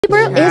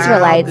Hebrew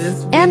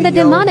Israelites and the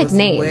demonic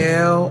name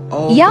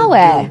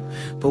Yahweh.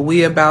 But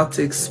we about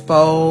to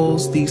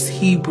expose these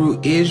Hebrew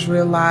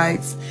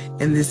Israelites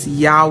and this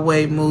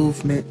Yahweh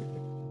movement.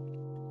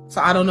 So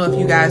I don't know if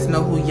you guys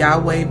know who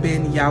Yahweh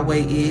ben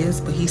Yahweh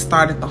is, but he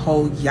started the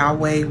whole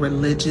Yahweh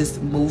religious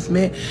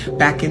movement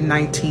back in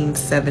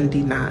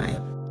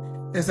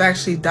 1979. There's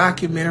actually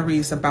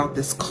documentaries about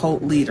this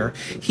cult leader.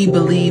 He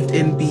believed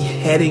in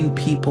beheading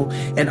people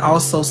and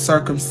also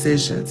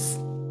circumcisions.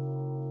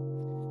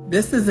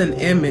 This is an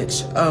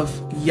image of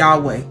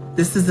Yahweh.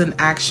 This is an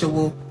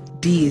actual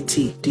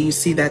deity. Do you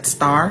see that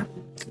star?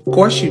 Of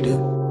course you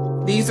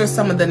do. These are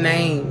some of the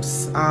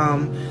names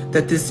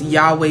that this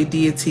Yahweh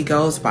deity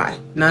goes by.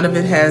 None of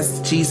it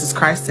has Jesus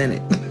Christ in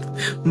it,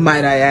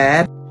 might I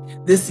add.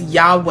 This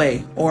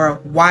Yahweh, or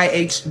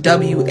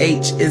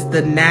YHWH, is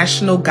the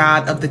national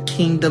god of the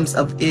kingdoms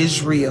of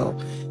Israel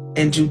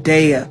and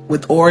Judea,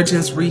 with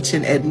origins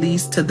reaching at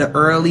least to the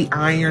early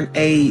Iron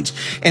Age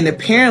and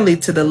apparently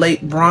to the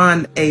late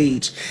Bronze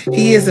Age.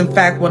 He is in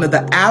fact one of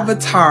the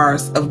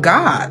avatars of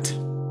God.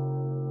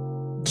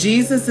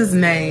 Jesus'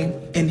 name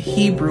in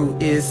Hebrew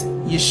is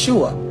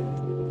Yeshua.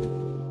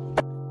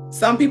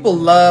 Some people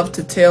love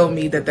to tell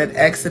me that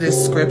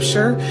Exodus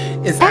scripture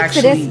is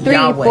actually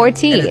Yahweh,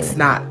 3:14. and it's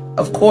not.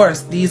 Of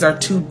course, these are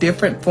two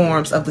different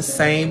forms of the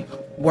same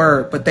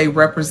word, but they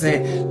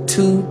represent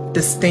two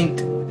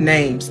distinct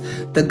names.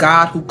 The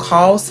God who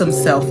calls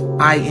himself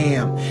I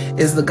Am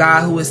is the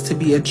God who is to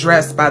be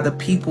addressed by the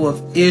people of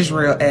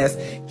Israel as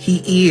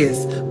He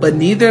is, but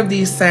neither of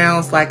these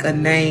sounds like a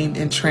name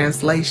in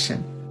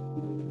translation.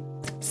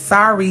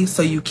 Sorry,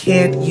 so you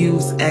can't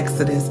use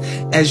Exodus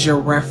as your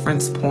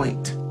reference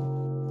point.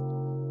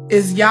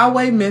 Is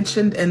Yahweh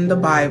mentioned in the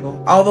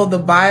Bible? Although the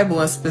Bible,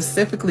 and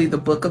specifically the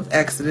book of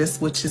Exodus,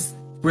 which is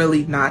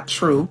really not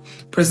true,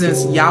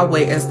 presents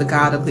Yahweh as the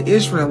God of the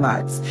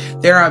Israelites,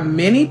 there are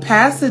many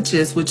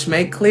passages which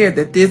make clear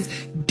that this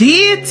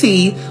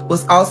deity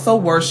was also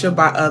worshipped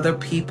by other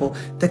people,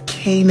 the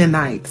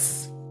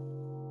Canaanites.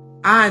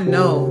 I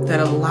know that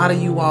a lot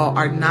of you all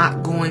are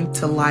not going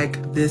to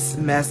like this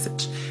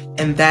message,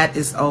 and that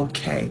is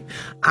okay.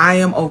 I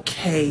am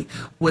okay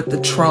with the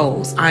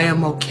trolls. I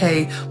am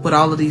okay with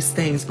all of these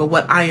things. But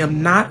what I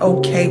am not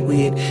okay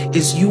with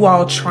is you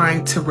all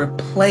trying to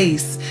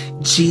replace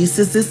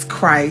Jesus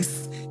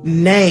Christ's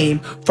name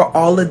for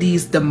all of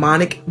these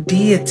demonic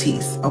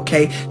deities.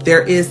 Okay,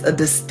 there is a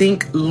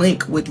distinct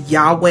link with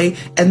Yahweh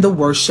and the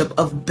worship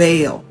of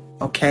Baal.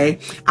 Okay,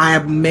 I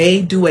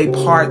may do a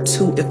part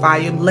 2 if I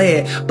am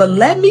led, but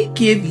let me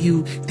give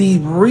you the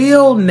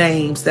real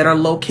names that are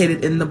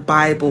located in the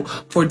Bible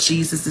for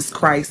Jesus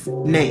Christ's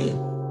name.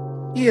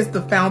 He is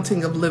the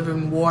fountain of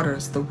living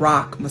waters, the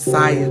rock,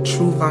 Messiah,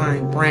 true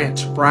vine,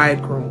 branch,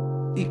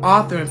 bridegroom, the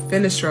author and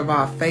finisher of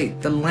our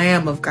faith, the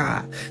Lamb of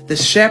God, the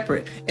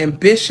shepherd and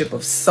bishop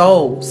of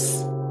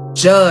souls,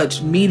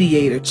 judge,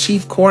 mediator,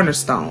 chief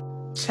cornerstone.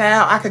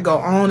 Child, I could go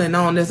on and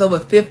on. There's over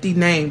 50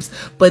 names,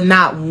 but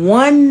not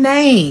one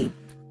name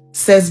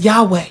says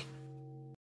Yahweh.